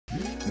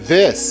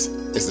This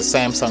is the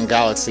Samsung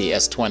Galaxy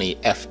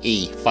S20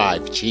 FE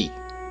 5G.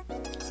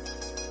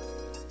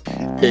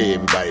 Hey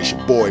everybody, it's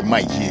your boy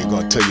Mike here,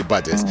 gonna tell you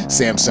about this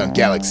Samsung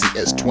Galaxy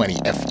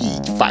S20 FE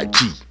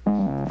 5G.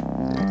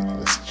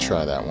 Let's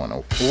try that one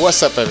open.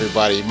 What's up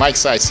everybody, Mike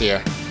Sytes here.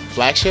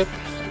 Flagship?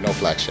 No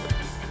flagship.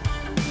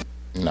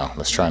 No,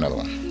 let's try another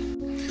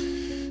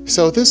one.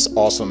 So this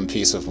awesome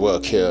piece of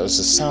work here is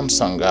the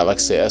Samsung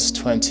Galaxy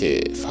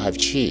S20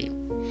 5G.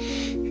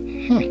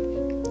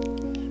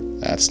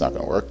 That's not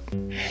gonna work.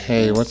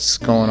 Hey, what's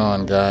going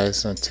on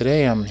guys?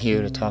 Today I'm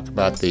here to talk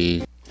about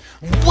the...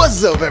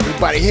 What's up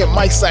everybody? Here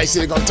Mike Sytes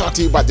here, gonna talk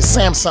to you about the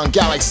Samsung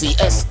Galaxy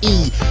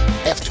SE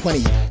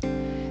F20.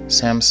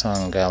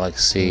 Samsung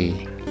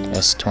Galaxy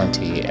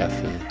S20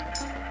 FE.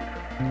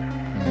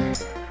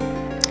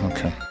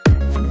 Okay.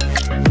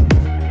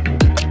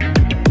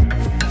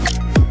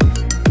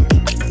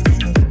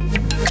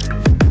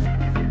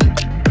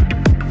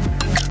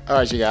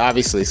 Alright, you can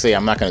obviously see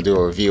I'm not going to do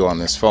a review on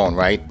this phone,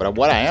 right? But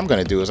what I am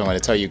going to do is I'm going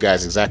to tell you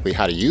guys exactly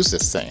how to use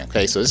this thing,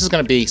 okay? So this is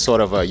going to be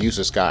sort of a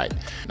user's guide.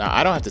 Now,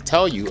 I don't have to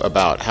tell you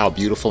about how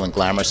beautiful and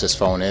glamorous this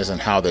phone is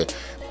and how the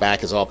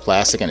back is all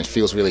plastic and it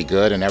feels really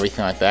good and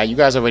everything like that. You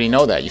guys already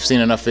know that. You've seen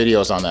enough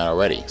videos on that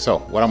already. So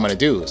what I'm going to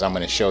do is I'm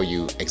going to show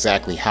you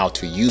exactly how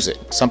to use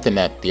it. Something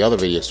that the other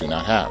videos do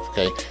not have,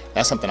 okay?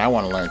 That's something I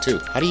want to learn too.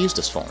 How to use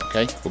this phone,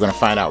 okay? We're going to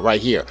find out right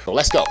here. So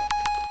let's go.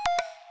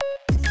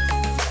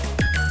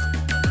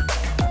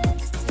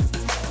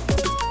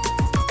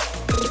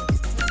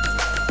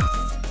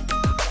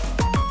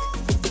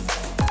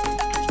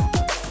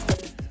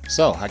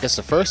 So I guess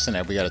the first thing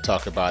that we got to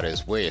talk about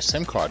is where your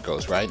SIM card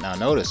goes, right? Now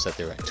notice that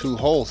there are two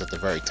holes at the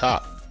very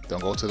top.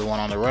 Don't go to the one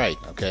on the right,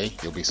 okay?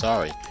 You'll be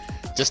sorry.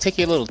 Just take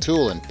your little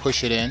tool and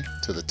push it in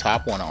to the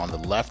top one on the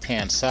left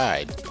hand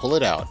side. Pull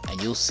it out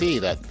and you'll see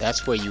that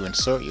that's where you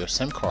insert your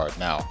SIM card.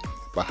 Now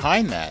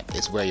behind that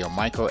is where your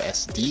micro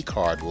SD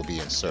card will be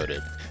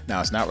inserted. Now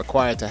it's not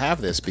required to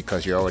have this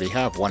because you already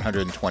have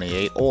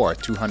 128 or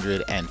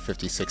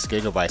 256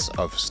 gigabytes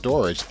of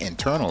storage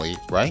internally,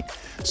 right?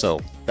 So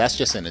that's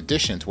just in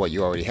addition to what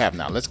you already have.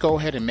 Now let's go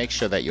ahead and make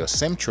sure that your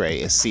SIM tray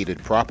is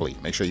seated properly.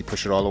 Make sure you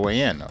push it all the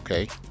way in,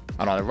 okay?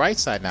 And on the right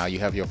side now you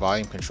have your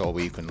volume control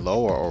where you can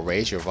lower or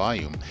raise your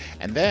volume.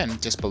 And then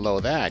just below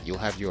that you'll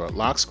have your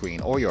lock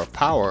screen or your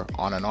power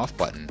on and off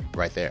button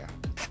right there.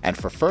 And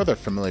for further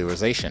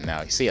familiarization,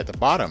 now you see at the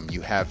bottom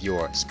you have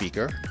your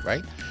speaker,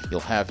 right? You'll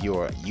have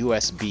your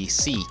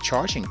USB-C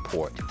charging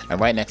port, and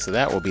right next to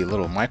that will be a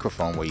little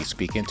microphone where you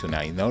speak into.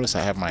 Now you notice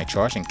I have my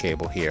charging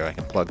cable here. I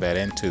can plug that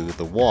into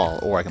the wall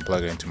or I can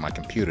plug it into my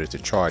computer to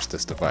charge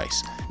this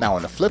device. Now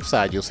on the flip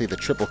side you'll see the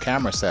triple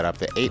camera setup,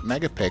 the 8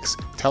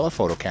 megapixel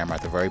telephoto camera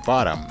at the very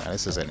bottom. Now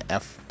this is an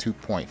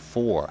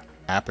f2.4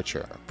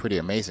 aperture, pretty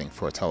amazing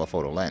for a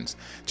telephoto lens.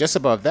 Just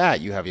above that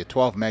you have your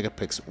 12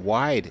 megapixel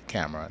wide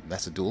camera,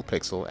 that's a dual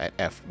pixel at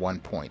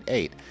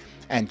f1.8,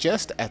 and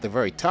just at the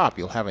very top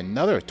you'll have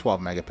another 12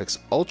 megapixel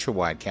ultra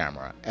wide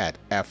camera at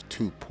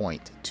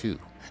f2.2.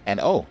 And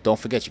oh, don't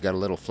forget you got a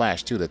little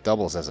flash too that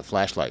doubles as a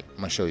flashlight. I'm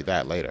going to show you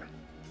that later.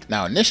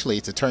 Now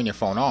initially to turn your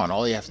phone on,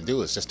 all you have to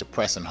do is just to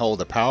press and hold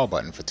the power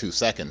button for 2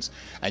 seconds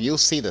and you'll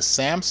see the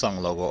Samsung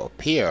logo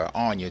appear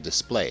on your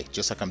display,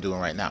 just like I'm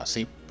doing right now.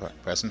 See?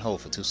 Press and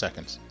hold for 2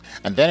 seconds.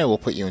 And then it will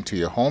put you into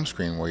your home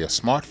screen where your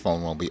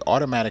smartphone will be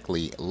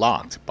automatically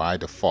locked by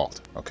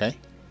default, okay?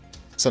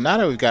 So now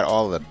that we've got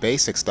all of the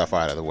basic stuff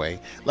out of the way,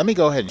 let me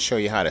go ahead and show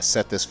you how to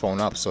set this phone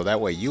up so that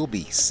way you'll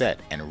be set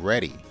and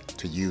ready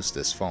to use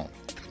this phone.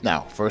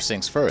 Now, first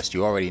things first,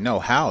 you already know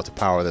how to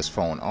power this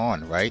phone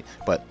on, right?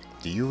 But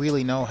do you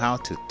really know how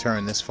to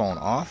turn this phone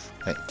off?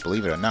 Hey,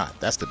 believe it or not,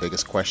 that's the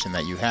biggest question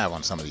that you have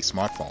on some of these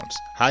smartphones.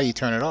 How do you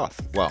turn it off?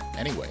 Well,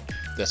 anyway,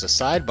 there's a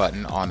side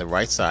button on the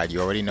right side.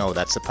 You already know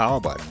that's the power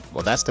button.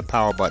 Well, that's the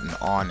power button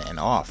on and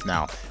off.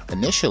 Now,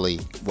 initially,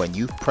 when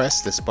you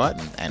press this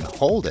button and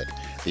hold it,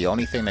 the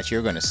only thing that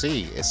you're going to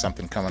see is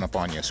something coming up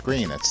on your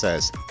screen that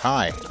says,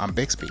 "Hi, I'm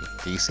Bixby."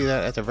 Do you see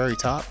that at the very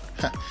top?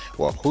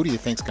 Well, who do you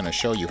think is going to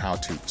show you how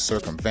to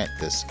circumvent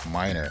this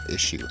minor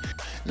issue?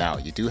 Now,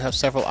 you do have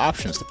several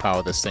options to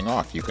power this thing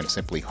off. You can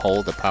simply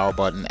hold the power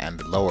button and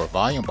the lower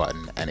volume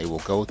button and it will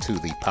go to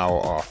the power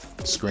off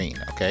screen,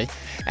 okay?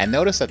 And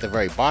notice at the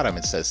very bottom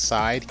it says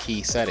side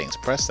key settings.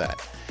 Press that.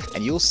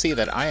 And you'll see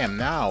that I am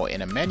now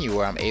in a menu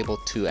where I'm able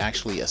to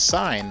actually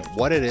assign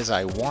what it is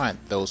I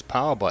want those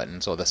power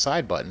buttons or the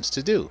side buttons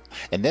to do.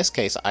 In this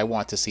case, I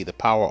want to see the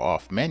power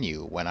off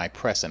menu when I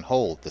press and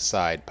hold the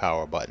side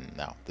power button.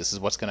 Now, this is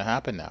what's going to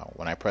happen now.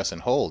 When I press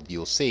and hold,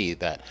 you'll see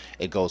that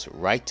it goes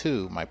right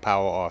to my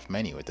power off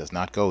menu. It does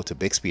not go to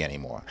Bixby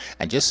anymore.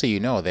 And just so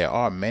you know, there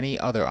are many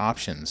other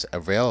options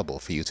available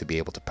for you to be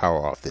able to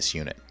power off this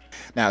unit.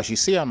 Now, as you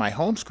see on my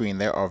home screen,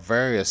 there are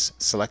various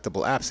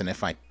selectable apps, and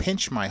if I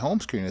pinch my home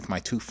screen with my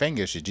 2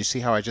 fingers, did you see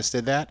how I just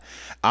did that?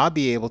 I'll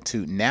be able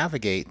to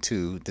navigate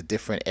to the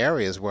different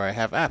areas where I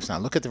have apps. Now,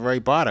 look at the very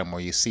bottom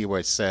where you see where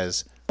it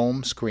says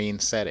home screen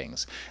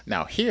settings.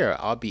 Now here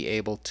I'll be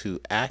able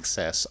to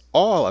access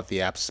all of the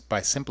apps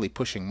by simply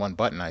pushing one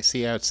button. I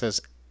see how it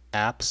says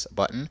apps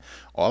button,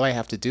 all I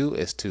have to do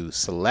is to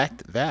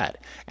select that.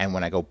 And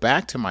when I go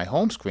back to my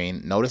home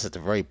screen, notice at the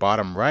very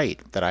bottom right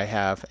that I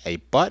have a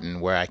button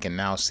where I can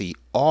now see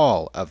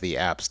all of the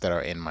apps that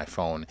are in my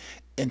phone,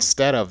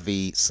 instead of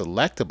the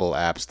selectable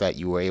apps that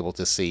you were able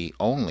to see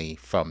only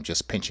from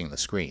just pinching the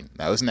screen.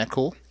 Now, isn't that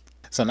cool?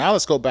 So now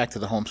let's go back to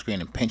the home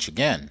screen and pinch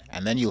again,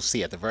 and then you'll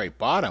see at the very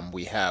bottom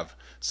we have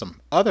some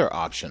other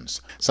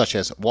options such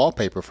as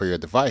wallpaper for your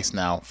device.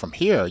 Now from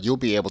here you'll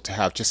be able to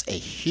have just a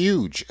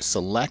huge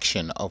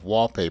selection of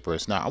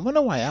wallpapers. Now I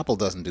wonder why Apple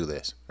doesn't do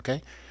this.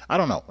 Okay, I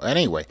don't know.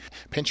 Anyway,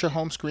 pinch your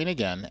home screen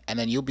again, and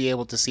then you'll be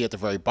able to see at the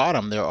very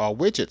bottom there are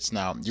widgets.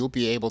 Now you'll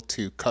be able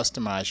to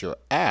customize your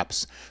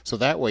apps so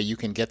that way you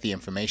can get the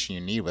information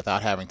you need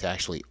without having to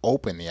actually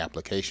open the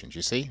applications.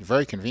 You see,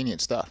 very convenient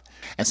stuff.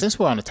 And since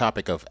we're on the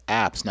topic of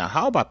apps, now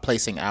how about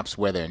placing apps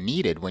where they're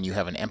needed when you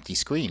have an empty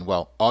screen?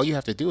 Well, all you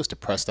have to do is to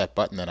press that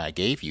button that I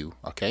gave you,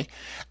 okay?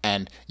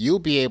 And you'll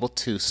be able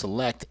to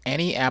select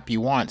any app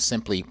you want.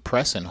 Simply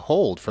press and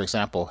hold. For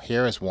example,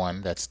 here is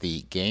one that's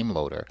the game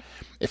loader.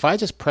 If I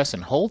just press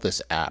and hold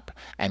this app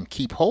and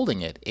keep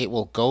holding it, it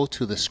will go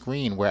to the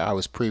screen where I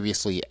was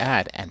previously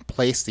at and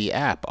place the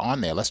app on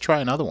there. Let's try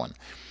another one.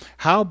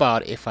 How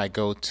about if I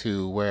go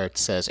to where it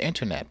says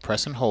internet,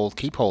 press and hold,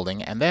 keep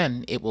holding, and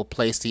then it will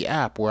place the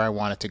app where I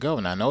want it to go.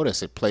 Now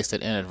notice it placed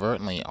it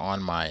inadvertently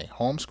on my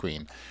home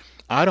screen.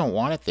 I don't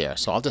want it there,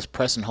 so I'll just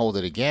press and hold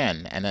it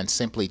again and then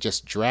simply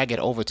just drag it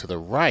over to the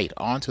right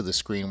onto the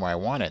screen where I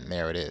want it, and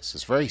there it is.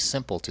 It's very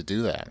simple to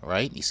do that,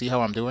 right? You see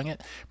how I'm doing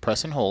it?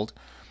 Press and hold,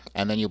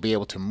 and then you'll be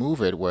able to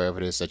move it wherever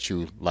it is that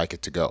you like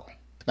it to go.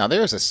 Now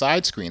there's a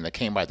side screen that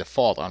came by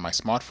default on my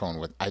smartphone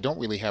with I don't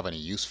really have any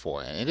use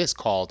for, and it is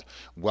called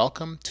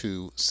Welcome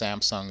to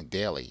Samsung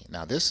Daily.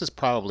 Now this is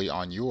probably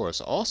on yours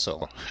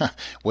also.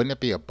 Wouldn't it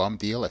be a bum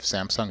deal if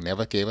Samsung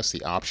never gave us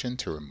the option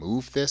to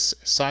remove this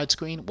side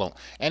screen? Well,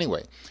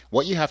 anyway,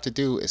 what you have to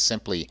do is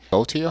simply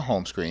go to your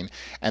home screen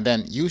and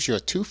then use your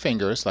two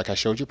fingers, like I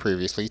showed you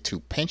previously, to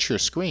pinch your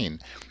screen.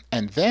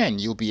 And then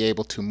you'll be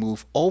able to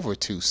move over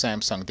to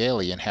Samsung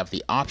Daily and have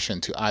the option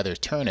to either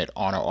turn it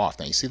on or off.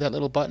 Now you see that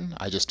little button?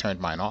 I just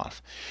turned mine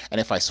off. And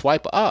if I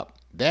swipe up,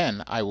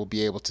 then I will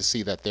be able to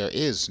see that there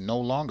is no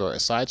longer a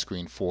side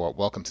screen for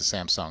Welcome to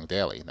Samsung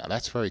Daily. Now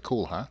that's very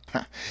cool, huh?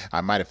 I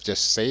might have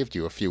just saved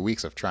you a few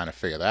weeks of trying to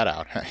figure that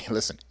out.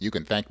 Listen, you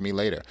can thank me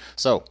later.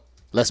 So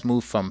let's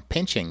move from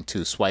pinching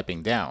to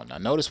swiping down. Now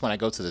notice when I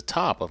go to the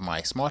top of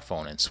my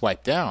smartphone and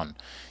swipe down,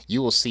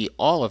 you will see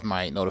all of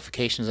my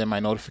notifications in my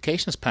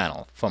notifications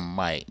panel, from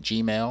my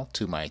Gmail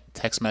to my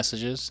text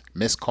messages,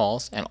 missed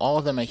calls, and all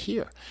of them are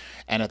here.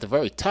 And at the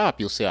very top,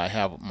 you'll see I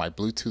have my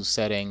Bluetooth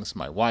settings,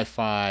 my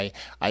Wi-Fi.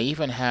 I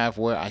even have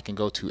where I can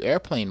go to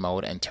airplane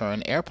mode and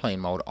turn airplane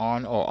mode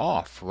on or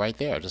off right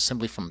there, just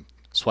simply from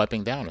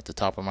swiping down at the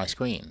top of my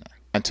screen.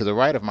 And to the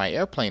right of my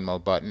airplane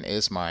mode button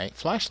is my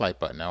flashlight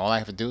button. Now all I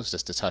have to do is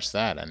just to touch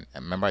that. And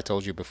remember I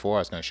told you before I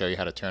was going to show you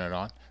how to turn it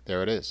on?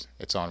 There it is.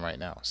 It's on right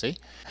now. See?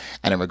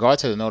 And in regard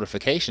to the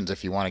notifications,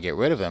 if you want to get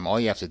rid of them, all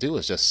you have to do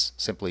is just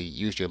simply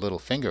use your little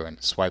finger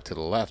and swipe to the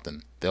left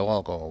and they'll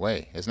all go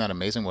away. Isn't that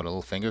amazing what a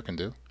little finger can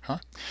do? Huh?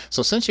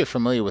 So since you're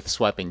familiar with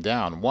swiping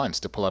down once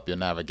to pull up your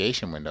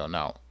navigation window,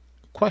 now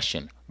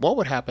question, what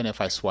would happen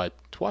if I swipe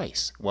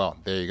twice? Well,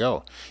 there you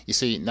go. You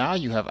see, now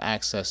you have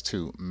access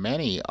to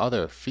many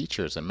other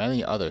features and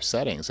many other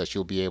settings that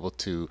you'll be able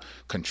to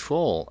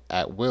control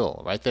at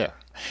will right there.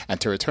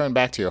 And to return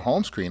back to your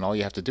home screen, all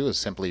you have to do is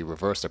simply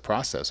reverse the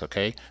process,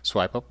 okay?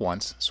 Swipe up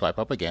once, swipe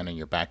up again, and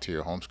you're back to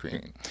your home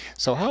screen.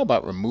 So how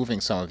about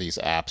removing some of these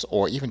apps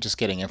or even just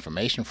getting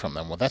information from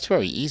them? Well, that's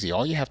very easy.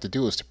 All you have to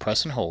do is to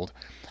press and hold,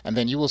 and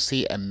then you will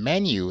see a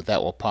menu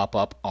that will pop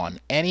up on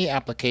any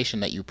application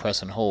that you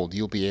press and hold.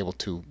 You'll be able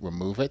to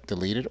remove it,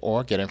 delete it,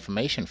 or get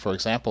information. For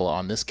example,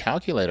 on this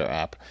calculator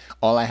app,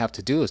 all I have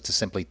to do is to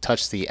simply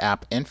touch the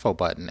app info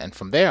button, and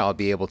from there I'll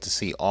be able to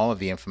see all of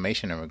the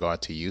information in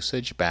regard to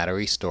usage,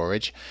 battery,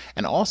 storage,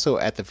 and also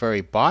at the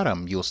very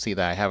bottom you'll see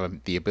that I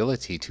have the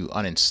ability to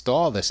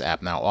uninstall this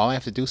app. Now all I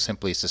have to do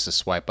simply is just to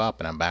swipe up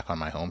and I'm back on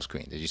my home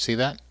screen. Did you see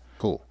that?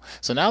 Cool.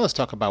 So now let's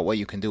talk about what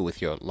you can do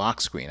with your lock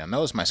screen. I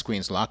notice my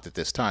screen's locked at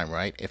this time,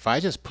 right? If I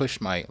just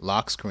push my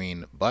lock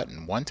screen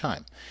button one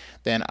time,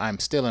 then I'm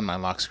still in my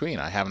lock screen.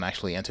 I haven't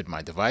actually entered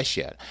my device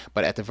yet.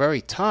 But at the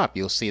very top,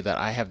 you'll see that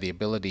I have the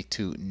ability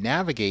to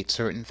navigate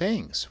certain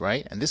things,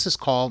 right? And this is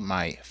called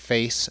my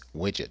face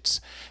widgets.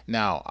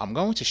 Now, I'm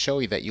going to show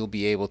you that you'll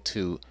be able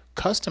to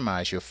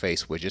customize your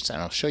face widgets,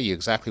 and I'll show you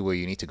exactly where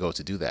you need to go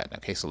to do that.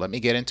 Okay, so let me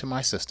get into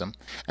my system,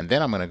 and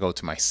then I'm going to go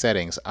to my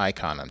settings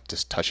icon and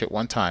just touch it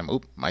one time.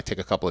 Oop, might take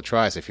a couple of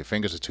tries if your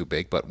fingers are too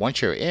big, but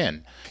once you're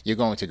in, you're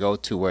going to go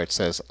to where it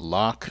says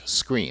lock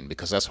screen,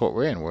 because that's what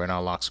we're in. We're in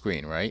our lock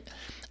screen, right?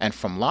 And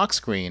from lock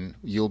screen,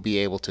 you'll be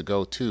able to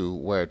go to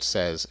where it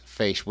says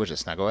face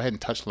widgets. Now go ahead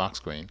and touch lock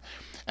screen.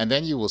 And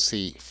then you will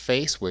see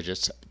face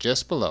widgets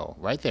just below,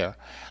 right there.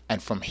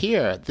 And from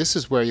here, this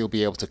is where you'll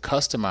be able to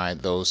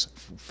customize those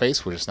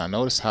face widgets. Now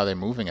notice how they're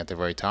moving at the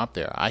very top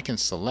there. I can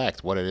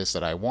select what it is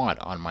that I want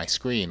on my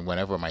screen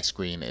whenever my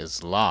screen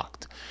is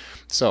locked.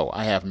 So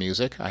I have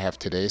music, I have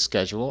today's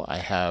schedule, I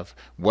have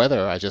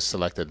weather, I just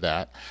selected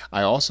that.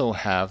 I also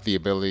have the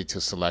ability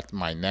to select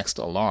my next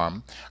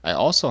alarm. I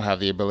also have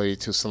the ability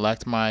to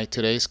select my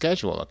today's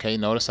schedule. Okay,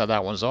 notice how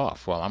that one's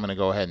off. Well, I'm going to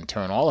go ahead and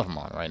turn all of them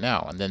on right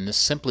now. And then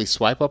just simply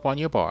swipe up on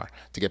your bar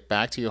to get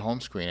back to your home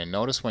screen. And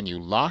notice when you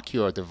lock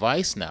your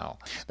device now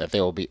that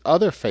there will be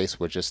other face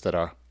widgets that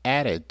are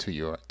added to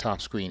your top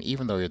screen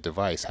even though your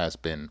device has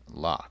been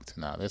locked.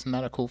 Now, isn't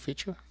that a cool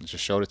feature? I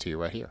just showed it to you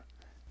right here.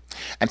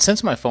 And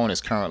since my phone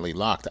is currently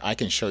locked, I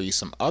can show you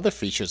some other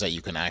features that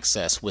you can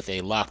access with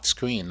a locked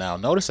screen. Now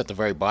notice at the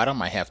very bottom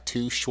I have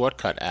two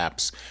shortcut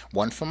apps,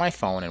 one for my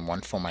phone and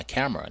one for my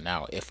camera.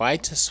 Now if I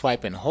just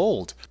swipe and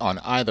hold on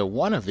either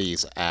one of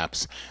these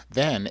apps,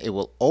 then it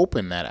will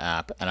open that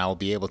app and I will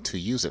be able to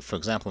use it. For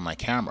example, my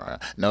camera.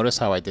 Notice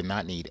how I did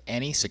not need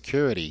any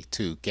security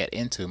to get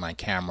into my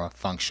camera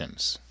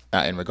functions.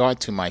 Now, in regard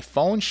to my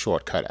phone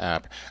shortcut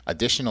app,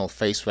 additional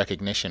face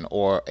recognition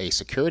or a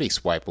security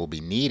swipe will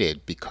be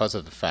needed because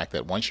of the fact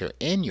that once you're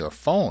in your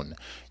phone,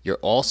 you're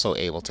also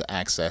able to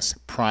access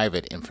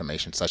private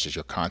information such as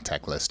your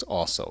contact list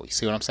also. You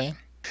see what I'm saying?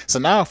 So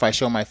now if I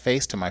show my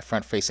face to my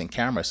front-facing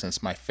camera,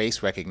 since my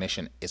face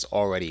recognition is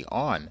already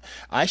on,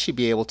 I should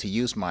be able to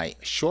use my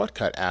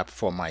shortcut app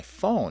for my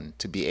phone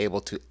to be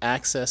able to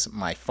access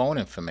my phone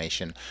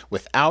information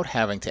without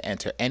having to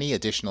enter any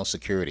additional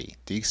security.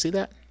 Do you see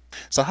that?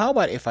 So how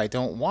about if I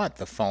don't want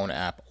the phone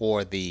app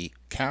or the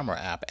camera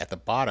app at the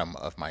bottom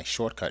of my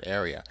shortcut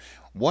area?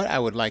 What I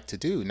would like to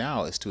do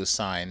now is to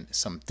assign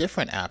some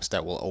different apps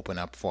that will open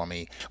up for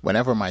me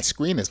whenever my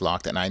screen is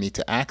locked and I need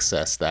to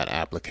access that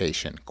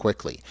application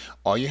quickly.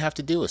 All you have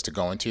to do is to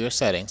go into your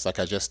settings like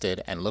I just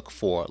did and look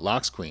for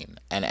lock screen,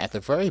 and at the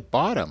very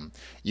bottom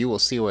you will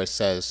see where it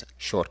says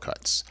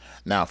shortcuts.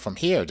 Now from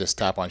here just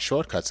tap on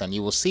shortcuts and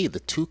you will see the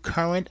two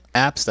current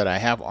apps that I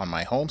have on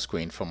my home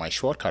screen for my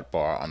shortcut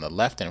bar on the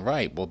left and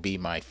right will be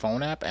my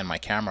phone app and my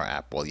camera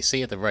app. Well, you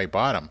see at the very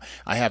bottom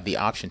I have the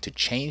option to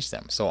change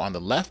them. So on the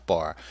left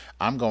bar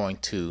I'm going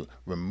to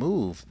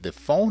remove the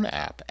phone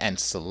app and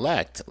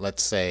select,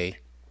 let's say,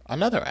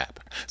 another app.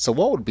 So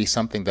what would be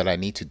something that I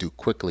need to do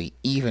quickly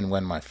even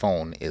when my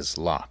phone is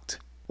locked?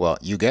 Well,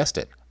 you guessed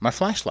it, my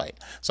flashlight.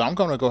 So I'm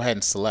going to go ahead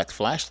and select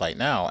flashlight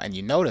now, and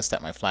you notice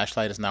that my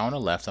flashlight is now on the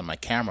left and my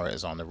camera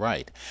is on the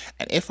right.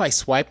 And if I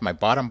swipe my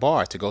bottom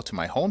bar to go to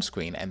my home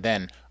screen and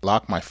then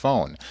lock my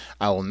phone,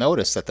 I will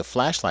notice that the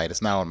flashlight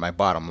is now on my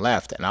bottom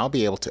left, and I'll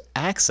be able to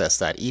access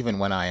that even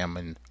when I am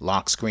in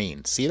lock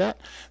screen. See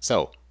that?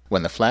 So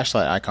when the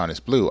flashlight icon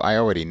is blue, I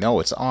already know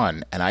it's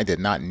on, and I did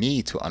not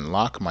need to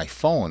unlock my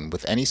phone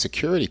with any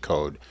security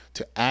code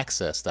to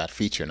access that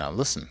feature. Now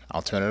listen,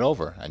 I'll turn it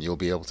over and you'll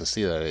be able to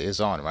see that it is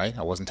on, right?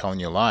 I wasn't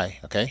telling you a lie,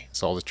 okay?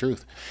 It's all the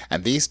truth.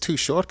 And these two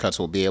shortcuts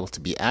will be able to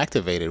be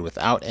activated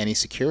without any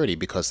security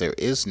because there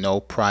is no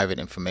private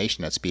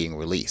information that's being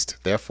released.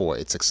 Therefore,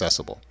 it's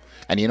accessible.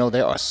 And you know,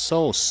 there are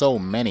so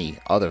many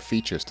other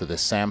features to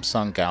this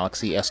Samsung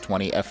Galaxy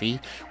S20 FE.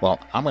 Well,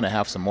 I'm going to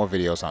have some more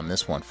videos on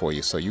this one for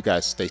you, so you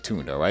guys stay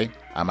tuned, all right?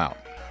 I'm out.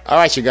 All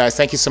right, you guys,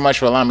 thank you so much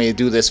for allowing me to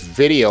do this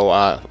video,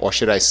 or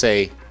should I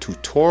say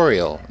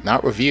tutorial,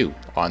 not review,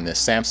 on this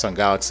Samsung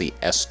Galaxy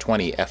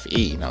S20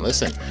 FE. Now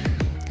listen,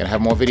 gonna have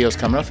more videos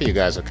coming up for you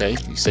guys, okay?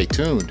 You stay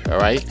tuned, all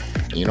right?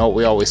 And you know what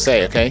we always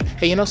say, okay?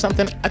 Hey, you know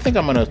something? I think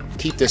I'm gonna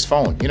keep this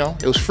phone. You know,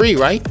 it was free,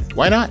 right?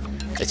 Why not?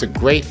 It's a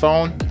great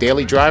phone,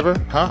 daily driver,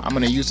 huh? I'm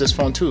gonna use this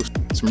phone too.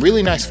 Some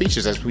really nice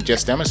features as we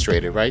just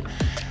demonstrated, right?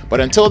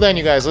 But until then,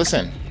 you guys,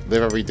 listen,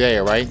 live every day,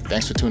 all right?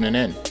 Thanks for tuning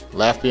in.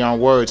 Laugh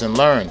beyond words and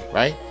learn,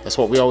 right? That's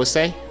what we always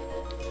say.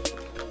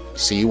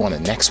 See you on the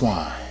next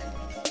one.